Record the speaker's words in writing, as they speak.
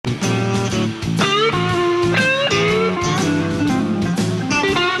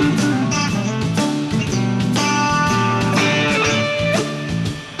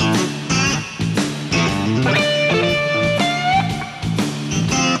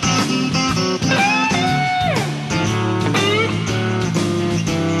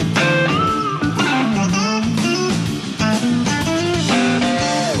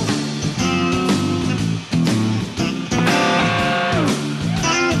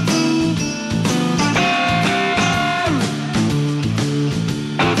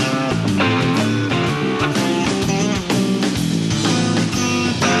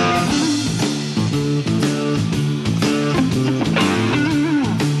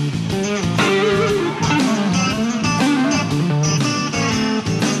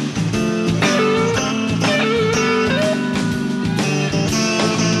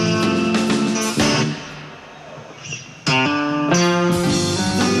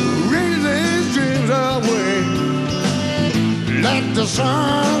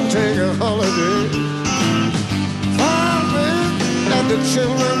sun take a holiday. Farming, let the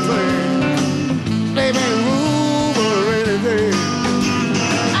children play. They make room on a rainy day.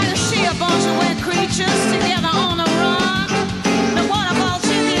 I can see a bunch of wet creatures together on a run. The waterfalls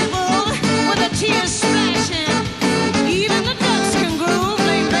in the pool with the tears splashing. Even the ducks can groove.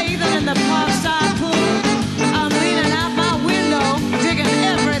 They bathing in the parkside pool. I'm leaning out my window, digging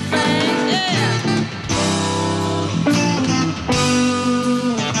everything. Yeah.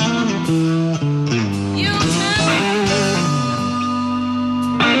 You tell me.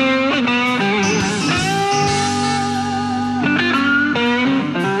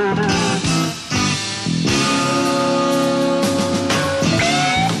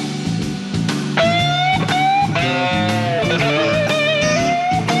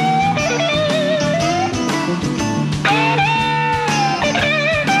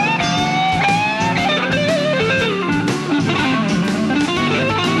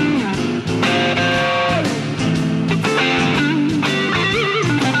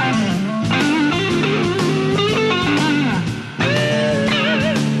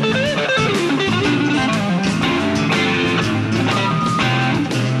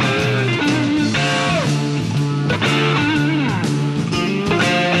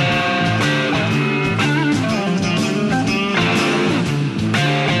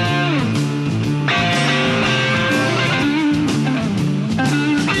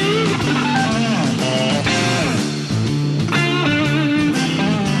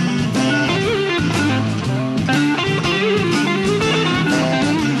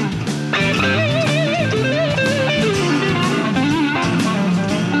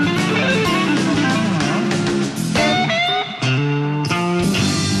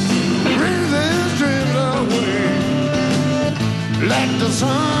 Let the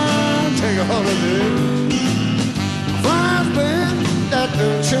sun take a holiday. Fire's been let the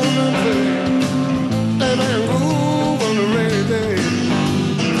children play. They make room on a rainy day.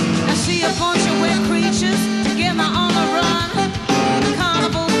 I see a bunch of wet creatures together on a run. The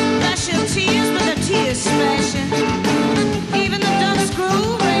carnival flashing tears with the tears splashing. Even the ducks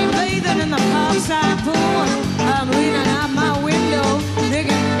groove, rain bathing in the parkside pool. I'm leaning out my window,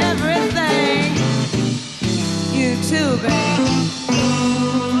 digging everything. You too, babe.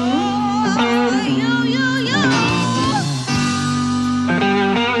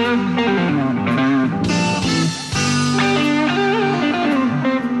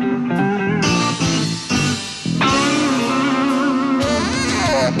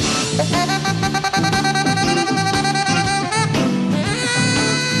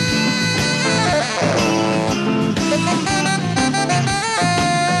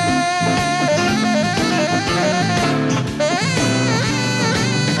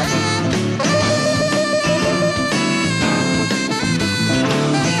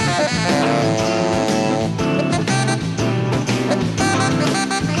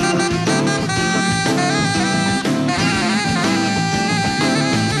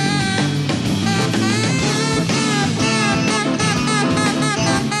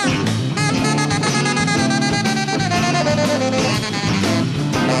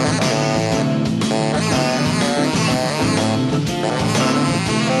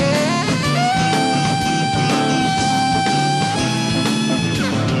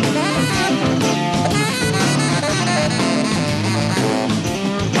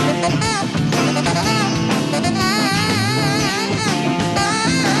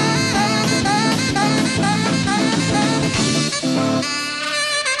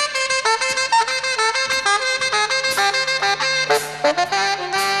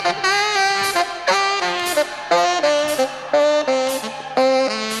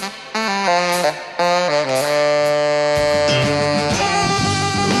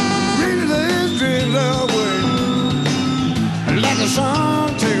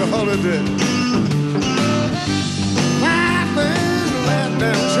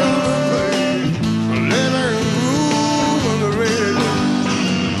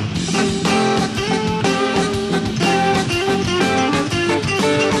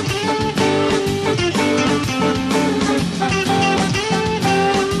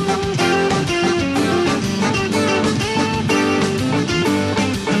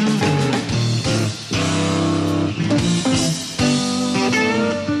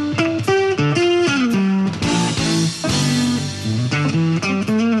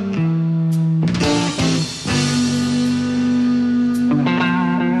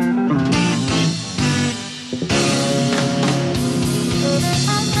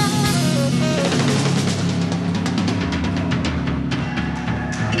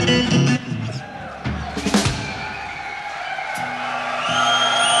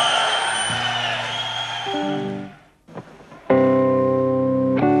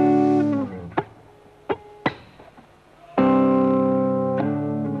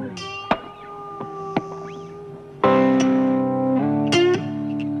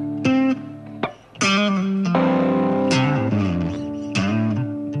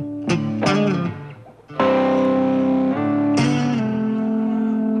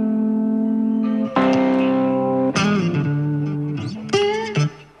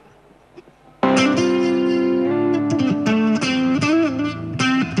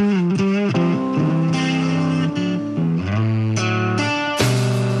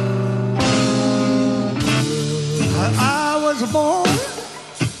 born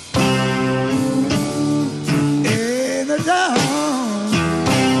in the dawn.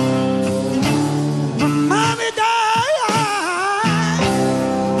 My mommy died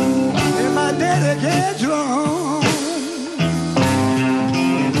and my daddy get drunk,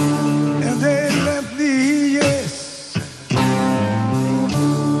 and they left me, yes,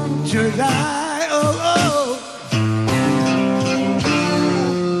 to die alone.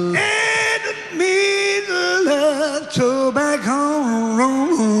 In the middle of tobacco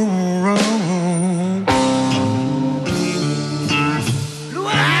room.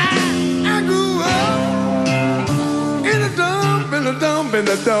 I grew up in the dump, in the dump, in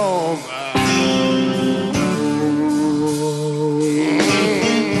the dump.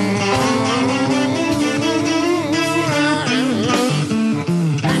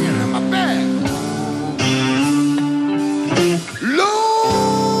 Hanging in my bed.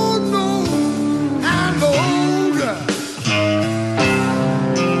 Lord knows how long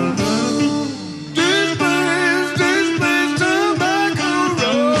this place tobacco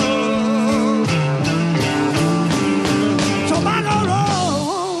road. Tobacco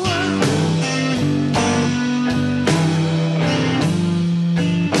road.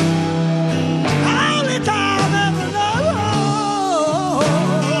 Only time ever know.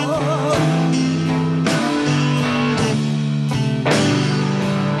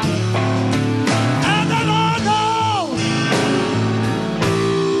 And the Lord knows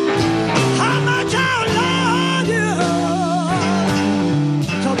how much I love you.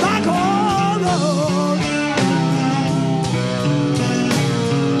 Tobacco road.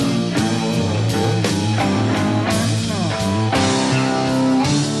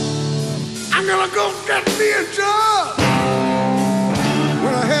 I'm gonna go get me a job.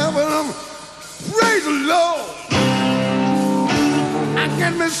 When I have them, praise the Lord. I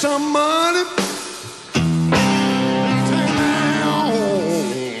get me some money. Take me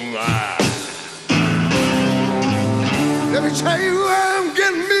home. Let me tell you, I'm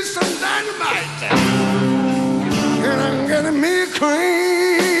getting me some dynamite, and I'm getting me a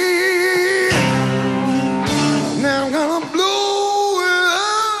cream. Now I'm gonna blow it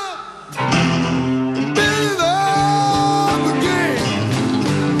up, build it up again.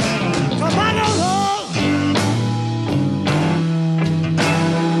 Tobacco road.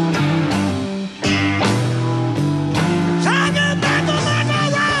 Talking about tobacco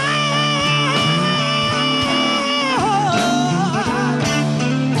road.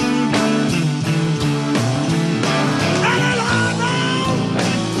 And the Lord knows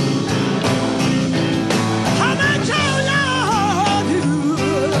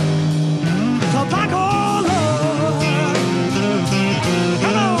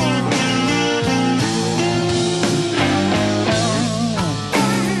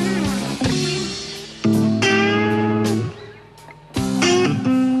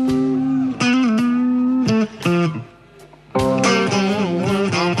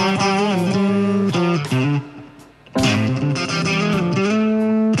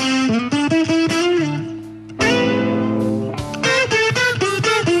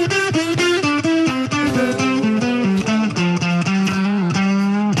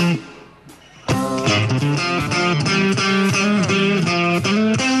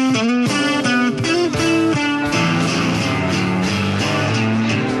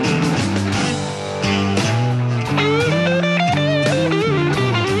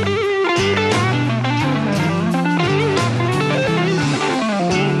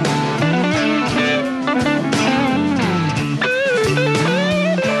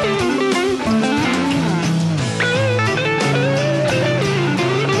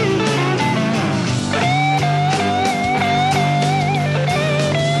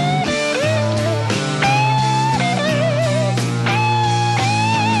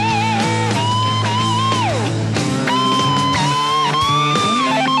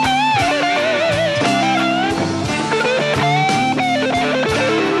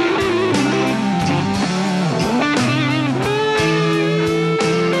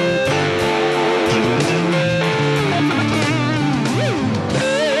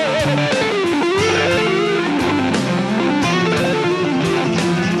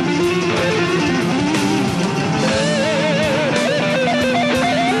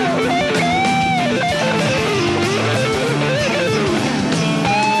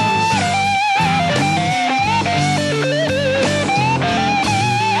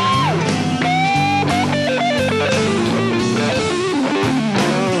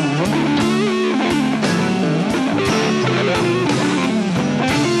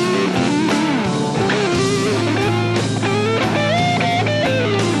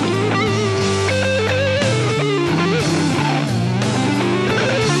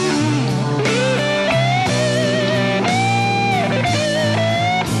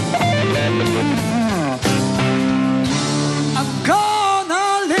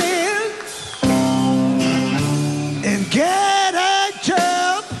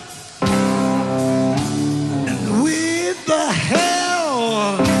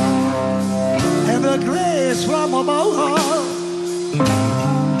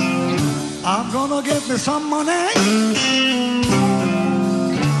Gonna get me some money.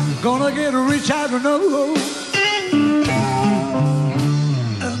 Gonna get rich out of no.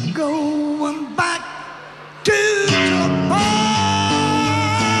 Going back to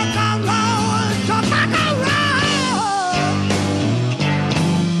tobacco road.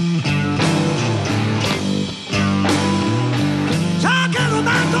 Talking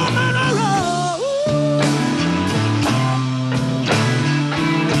about tobacco road.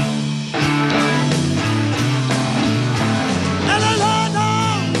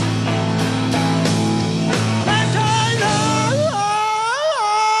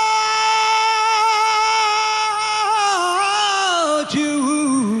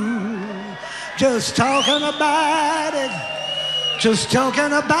 Just talking about it, just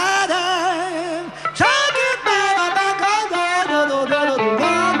talking about it, talking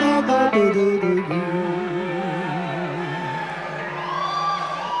about it.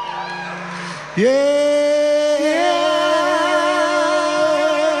 Yeah.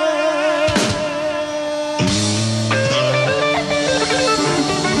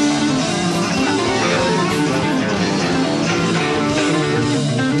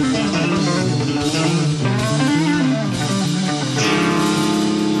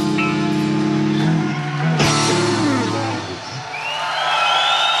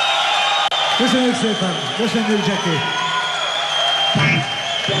 Köszönjük szépen! Köszönjük, Jackie!